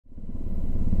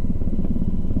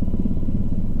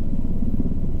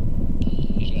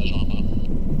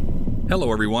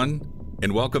Hello everyone,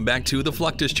 and welcome back to the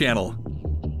Fluctus Channel.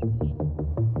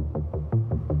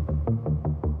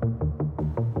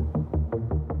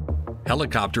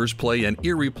 Helicopters play an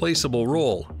irreplaceable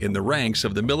role in the ranks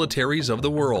of the militaries of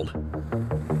the world.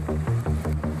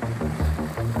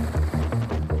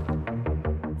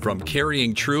 From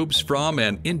carrying troops from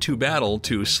and into battle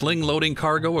to sling-loading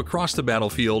cargo across the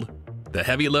battlefield, the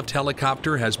heavy-lift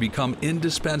helicopter has become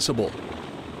indispensable.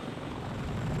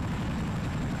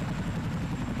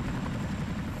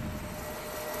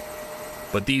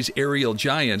 But these aerial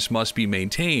giants must be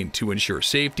maintained to ensure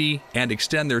safety and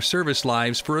extend their service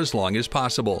lives for as long as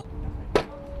possible.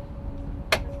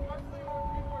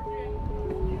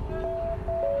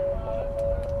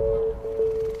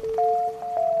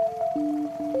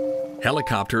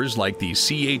 Helicopters like the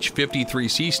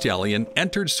CH-53 Sea Stallion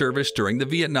entered service during the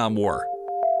Vietnam War.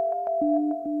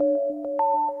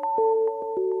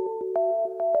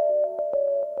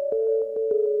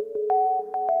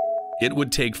 It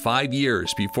would take 5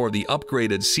 years before the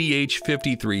upgraded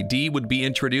CH-53D would be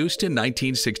introduced in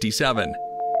 1967.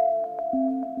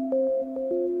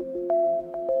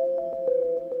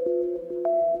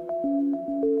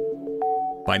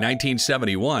 By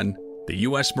 1971, the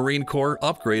U.S. Marine Corps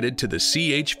upgraded to the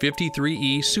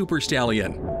CH-53E Super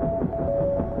Stallion.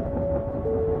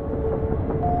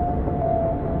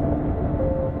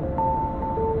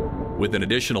 With an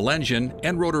additional engine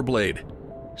and rotor blade.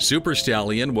 Super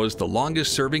Stallion was the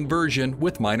longest-serving version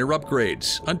with minor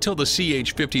upgrades until the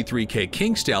CH-53K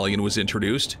King Stallion was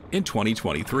introduced in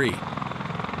 2023.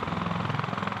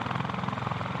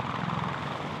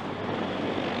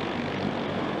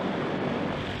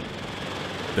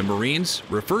 The Marines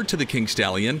referred to the King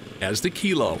Stallion as the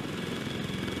Kilo.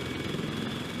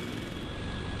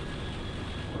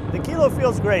 The Kilo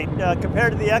feels great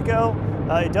compared to the Echo.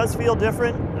 It does feel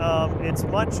different.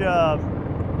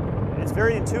 It's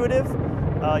very intuitive.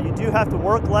 You do have to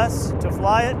work less to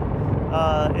fly it.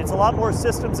 It's a lot more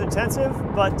systems intensive,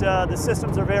 but the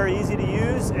systems are very easy to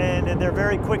use and they're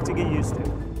very quick to get used to.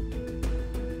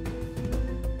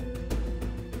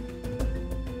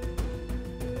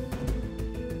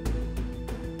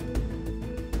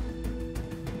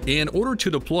 In order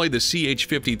to deploy the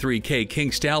CH-53K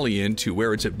King Stallion to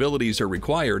where its abilities are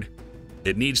required,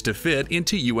 it needs to fit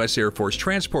into U.S. Air Force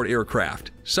transport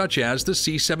aircraft, such as the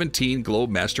C-17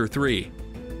 Globemaster III.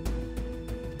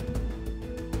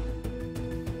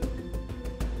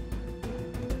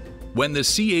 When the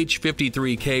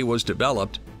CH-53K was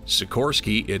developed,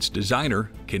 Sikorsky, its designer,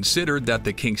 considered that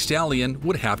the King Stallion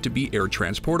would have to be air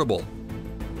transportable.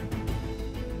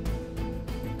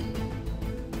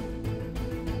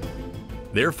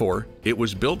 Therefore, it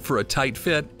was built for a tight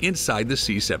fit inside the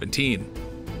C-17.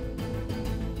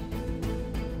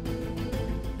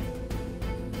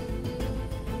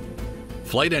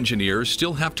 Flight engineers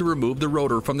still have to remove the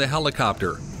rotor from the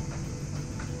helicopter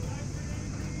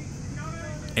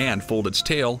and fold its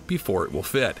tail before it will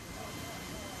fit.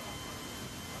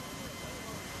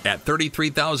 At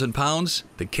 33,000 pounds,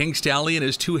 the King Stallion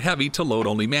is too heavy to load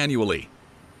only manually.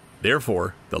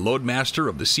 Therefore, the loadmaster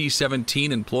of the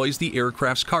C-17 employs the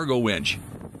aircraft's cargo winch.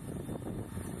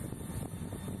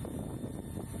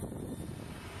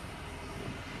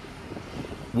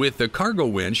 With the cargo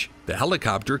winch, the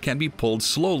helicopter can be pulled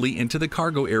slowly into the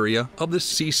cargo area of the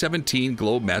C-17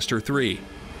 Globemaster III.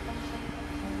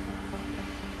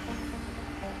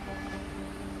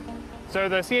 So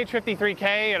the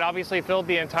CH-53K, it obviously filled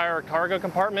the entire cargo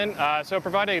compartment, so it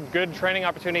provided a good training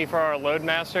opportunity for our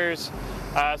loadmasters.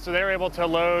 So they were able to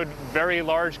load very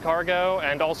large cargo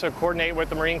and also coordinate with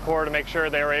the Marine Corps to make sure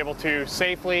they were able to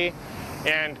safely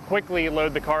and quickly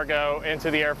load the cargo into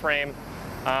the airframe.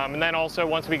 And then also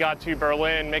once we got to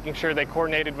Berlin, making sure they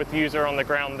coordinated with the user on the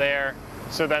ground there.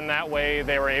 So then that way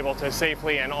they were able to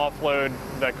safely and offload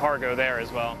the cargo there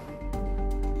as well.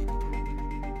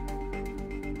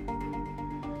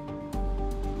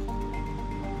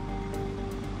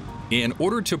 In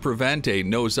order to prevent a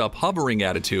nose-up hovering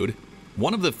attitude,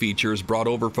 one of the features brought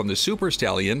over from the Super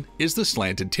Stallion is the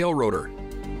slanted tail rotor.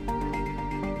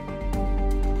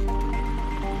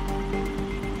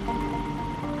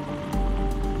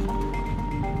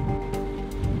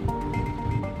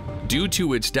 Due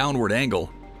to its downward angle,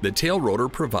 the tail rotor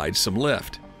provides some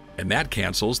lift, and that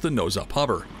cancels the nose-up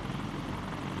hover.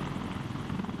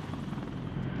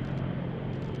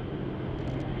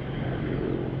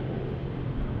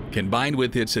 Combined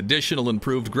with its additional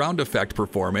improved ground effect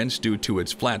performance due to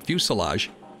its flat fuselage,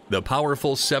 the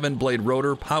powerful 7-blade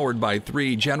rotor powered by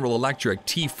 3 General Electric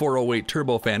T408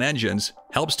 turbofan engines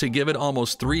helps to give it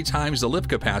almost 3 times the lift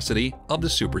capacity of the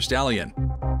Super Stallion.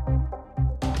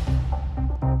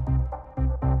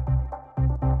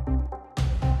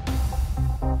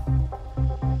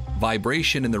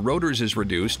 vibration in the rotors is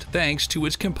reduced thanks to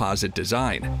its composite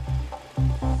design.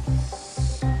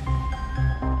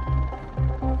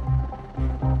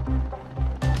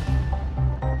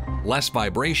 Less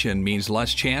vibration means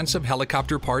less chance of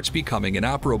helicopter parts becoming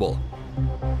inoperable.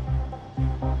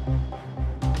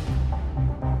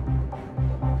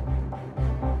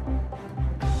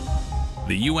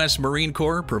 The U.S. Marine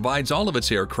Corps provides all of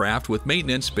its aircraft with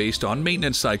maintenance based on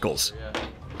maintenance cycles.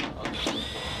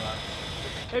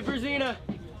 Hey, Brzezina,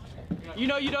 you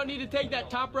know you don't need to take that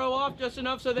top row off just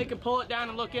enough so they can pull it down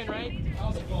and look in, right?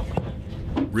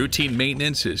 Routine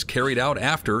maintenance is carried out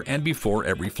after and before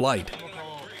every flight.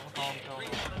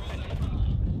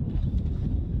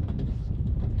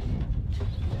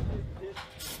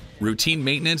 Routine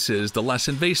maintenance is the less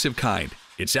invasive kind.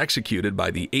 It's executed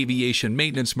by the Aviation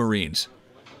Maintenance Marines.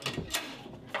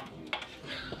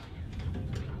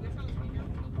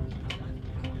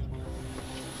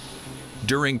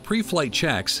 During pre-flight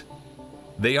checks,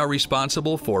 they are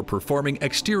responsible for performing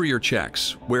exterior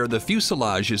checks, where the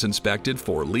fuselage is inspected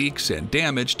for leaks and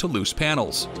damage to loose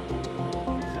panels.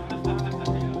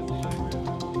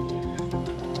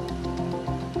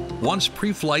 Once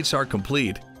pre-flights are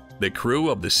complete, the crew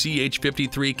of the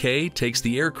CH-53K takes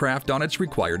the aircraft on its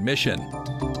required mission.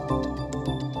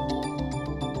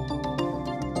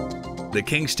 The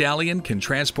King Stallion can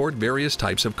transport various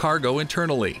types of cargo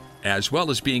internally, as well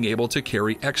as being able to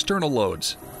carry external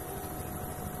loads.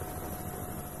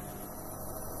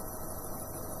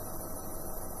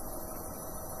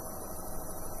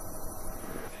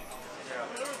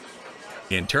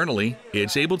 Internally,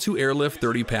 it's able to airlift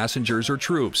 30 passengers or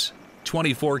troops,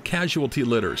 24 casualty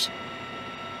litters,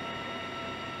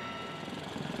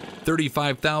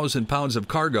 35,000 pounds of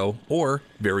cargo, or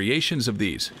variations of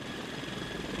these.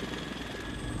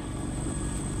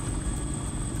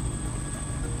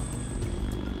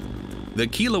 The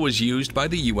Kilo is used by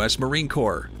the U.S. Marine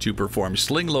Corps to perform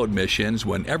sling load missions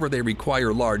whenever they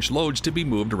require large loads to be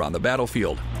moved around the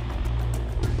battlefield.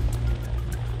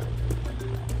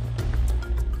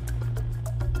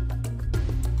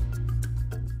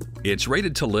 It's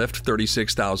rated to lift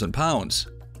 36,000 pounds,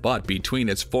 but between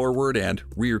its forward and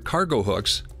rear cargo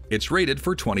hooks, it's rated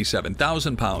for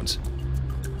 27,000 pounds.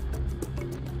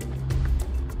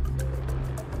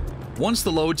 Once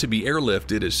the load to be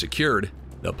airlifted is secured,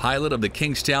 the pilot of the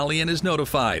King Stallion is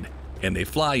notified, and they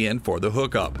fly in for the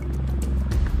hookup.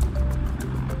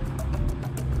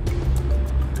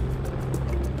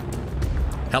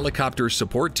 Helicopter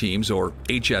support teams, or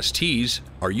HSTs,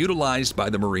 are utilized by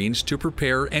the Marines to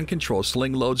prepare and control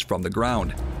sling loads from the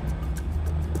ground.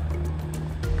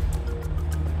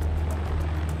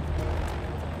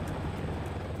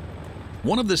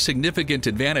 One of the significant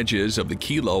advantages of the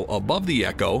Kilo above the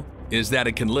Echo is that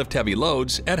it can lift heavy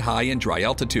loads at high and dry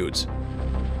altitudes.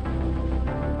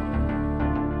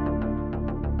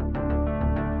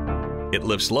 It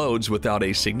lifts loads without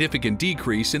a significant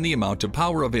decrease in the amount of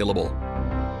power available.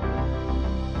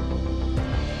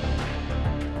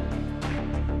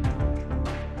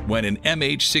 When an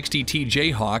MH-60T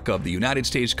Jayhawk of the United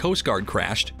States Coast Guard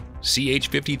crashed,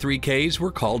 CH-53Ks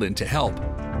were called in to help.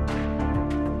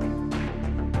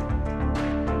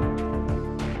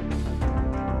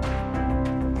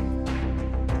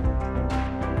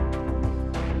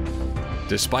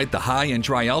 Despite the high and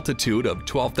dry altitude of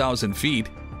 12,000 feet,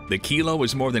 the Kilo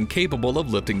is more than capable of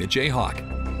lifting the Jayhawk.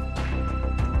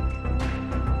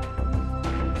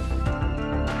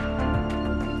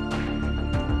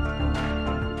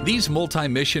 These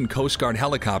multi-mission Coast Guard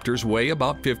helicopters weigh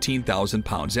about 15,000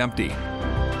 pounds empty.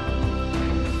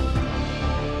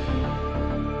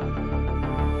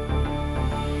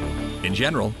 In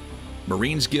general,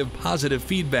 Marines give positive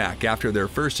feedback after their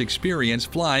first experience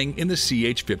flying in the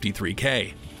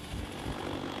CH-53K.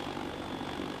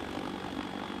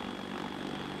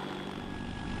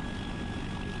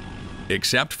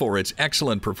 Except for its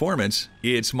excellent performance,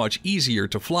 it's much easier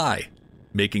to fly,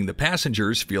 making the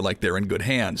passengers feel like they're in good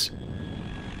hands.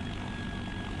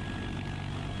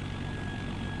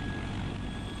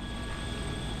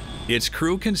 Its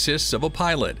crew consists of a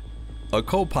pilot, a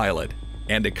co-pilot,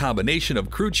 and a combination of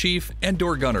crew chief and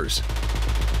door gunners.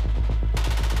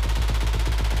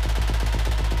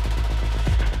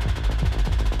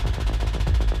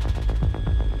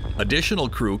 Additional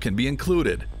crew can be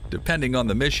included, depending on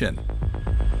the mission.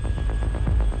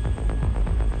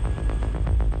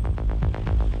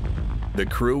 The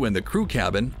crew in the crew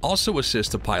cabin also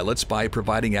assist the pilots by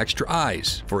providing extra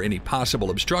eyes for any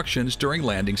possible obstructions during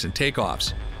landings and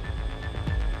takeoffs.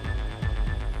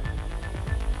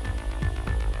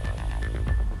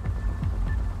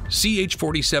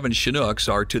 CH-47 Chinooks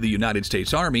are to the United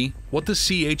States Army what the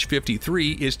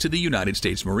CH-53 is to the United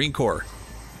States Marine Corps.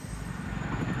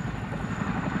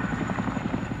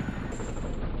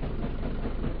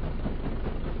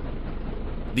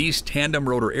 These tandem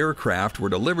rotor aircraft were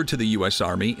delivered to the U.S.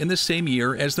 Army in the same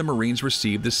year as the Marines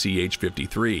received the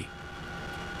CH-53.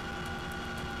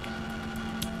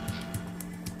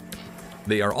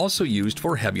 They are also used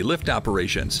for heavy lift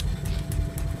operations.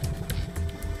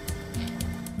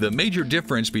 The major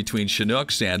difference between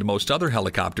Chinooks and most other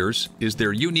helicopters is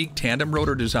their unique tandem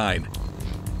rotor design.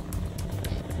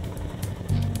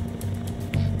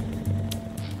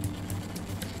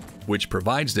 Which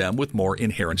provides them with more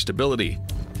inherent stability.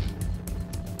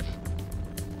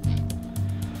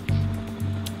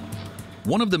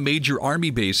 One of the major Army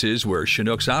bases where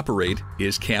Chinooks operate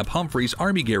is Camp Humphreys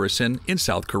Army Garrison in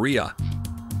South Korea.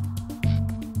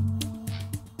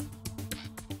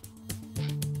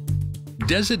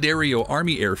 Desiderio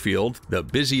Army Airfield, the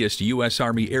busiest U.S.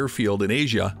 Army airfield in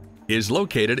Asia, is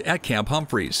located at Camp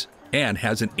Humphreys and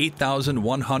has an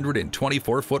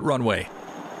 8,124-foot runway.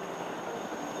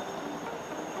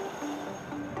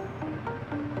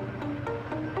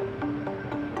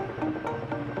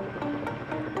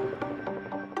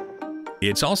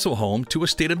 It's also home to a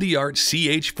state-of-the-art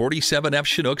CH-47F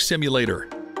Chinook simulator.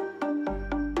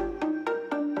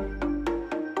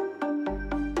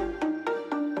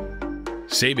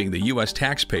 Saving the U.S.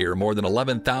 taxpayer more than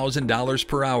 $11,000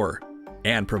 per hour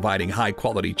and providing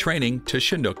high-quality training to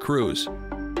Chinook crews.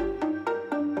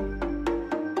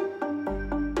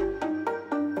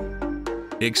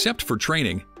 Except for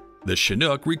training, the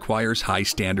Chinook requires high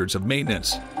standards of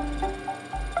maintenance.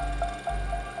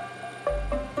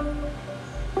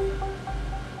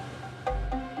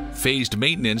 Phased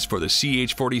maintenance for the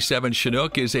CH-47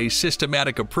 Chinook is a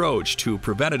systematic approach to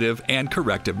preventative and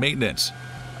corrective maintenance.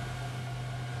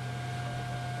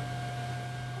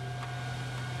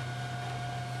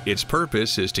 Its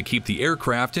purpose is to keep the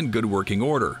aircraft in good working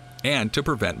order and to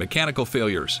prevent mechanical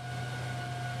failures.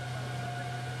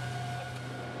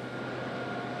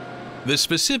 The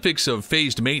specifics of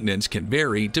phased maintenance can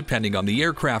vary depending on the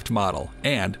aircraft model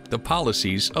and the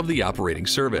policies of the operating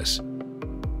service.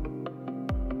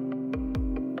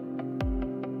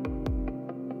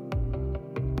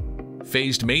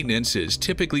 Phased maintenance is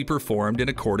typically performed in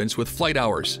accordance with flight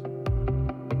hours.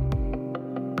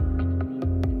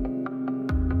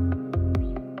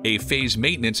 A phased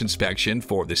maintenance inspection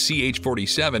for the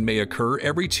CH-47 may occur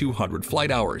every 200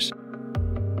 flight hours.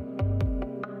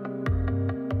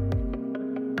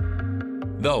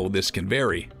 Though this can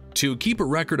vary, to keep a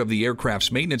record of the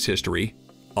aircraft's maintenance history,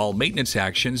 all maintenance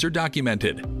actions are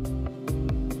documented.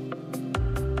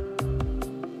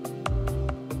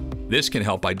 This can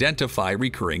help identify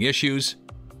recurring issues,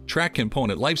 track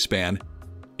component lifespan,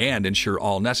 and ensure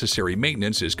all necessary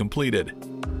maintenance is completed.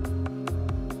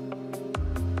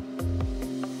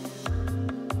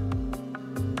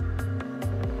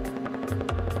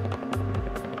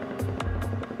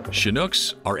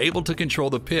 Chinooks are able to control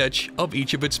the pitch of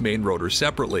each of its main rotors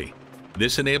separately.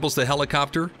 This enables the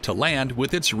helicopter to land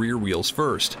with its rear wheels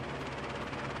first.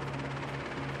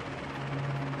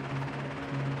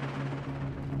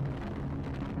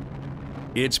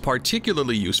 It's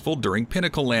particularly useful during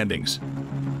pinnacle landings.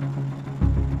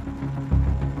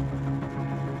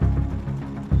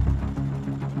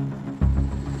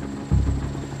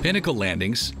 Pinnacle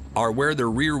landings are where the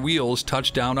rear wheels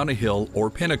touch down on a hill or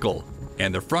pinnacle,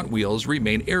 and the front wheels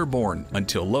remain airborne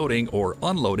until loading or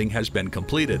unloading has been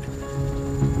completed.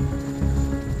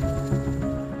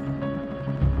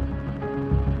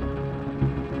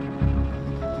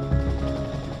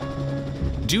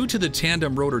 Due to the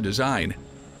tandem rotor design,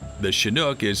 the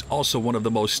Chinook is also one of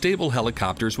the most stable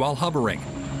helicopters while hovering.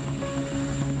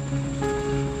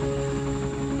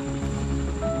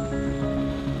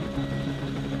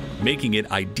 Making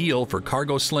it ideal for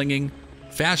cargo slinging,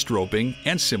 fast roping,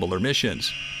 and similar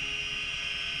missions.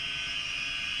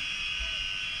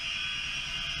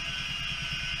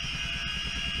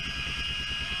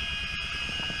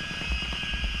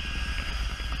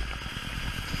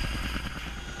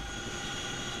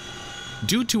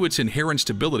 Due to its inherent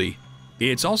stability,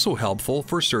 it's also helpful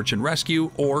for search and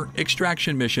rescue or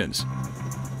extraction missions.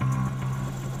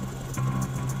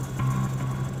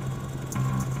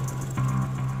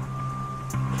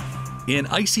 In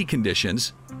icy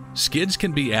conditions, skids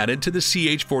can be added to the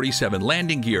CH-47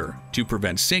 landing gear to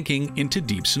prevent sinking into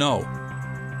deep snow.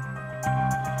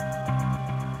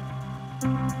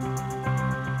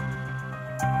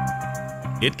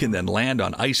 It can then land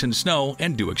on ice and snow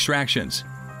and do extractions.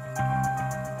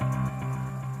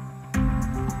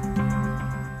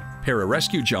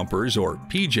 Pararescue jumpers, or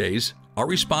PJs, are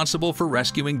responsible for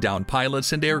rescuing downed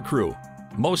pilots and aircrew,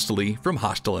 mostly from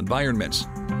hostile environments.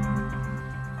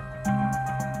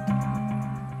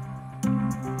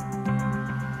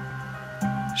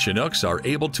 Chinooks are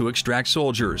able to extract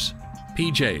soldiers,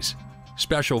 PJs,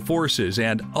 special forces,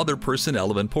 and other personnel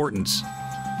of importance.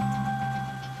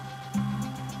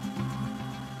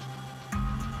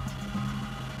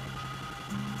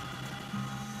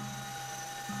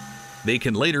 They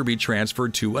can later be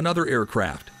transferred to another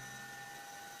aircraft,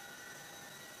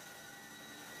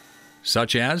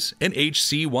 such as an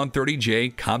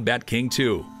HC-130J Combat King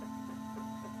II.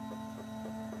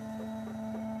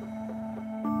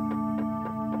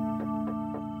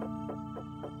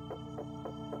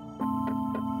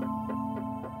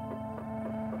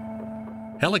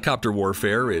 Helicopter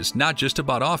warfare is not just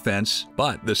about offense,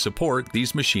 but the support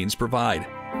these machines provide.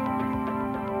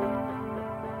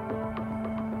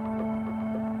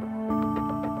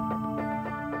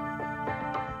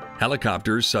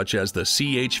 Helicopters such as the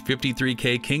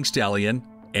CH-53K King Stallion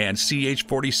and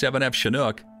CH-47F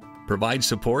Chinook provide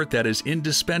support that is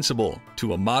indispensable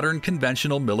to a modern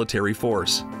conventional military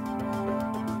force.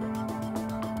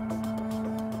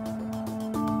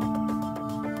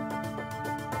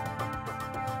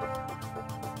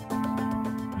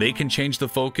 They can change the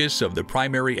focus of the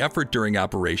primary effort during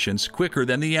operations quicker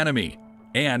than the enemy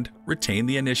and retain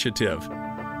the initiative.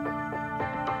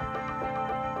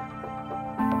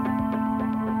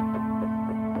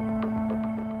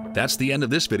 That's the end of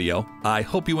this video. I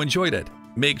hope you enjoyed it.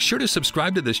 Make sure to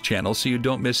subscribe to this channel so you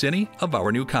don't miss any of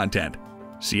our new content.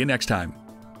 See you next time.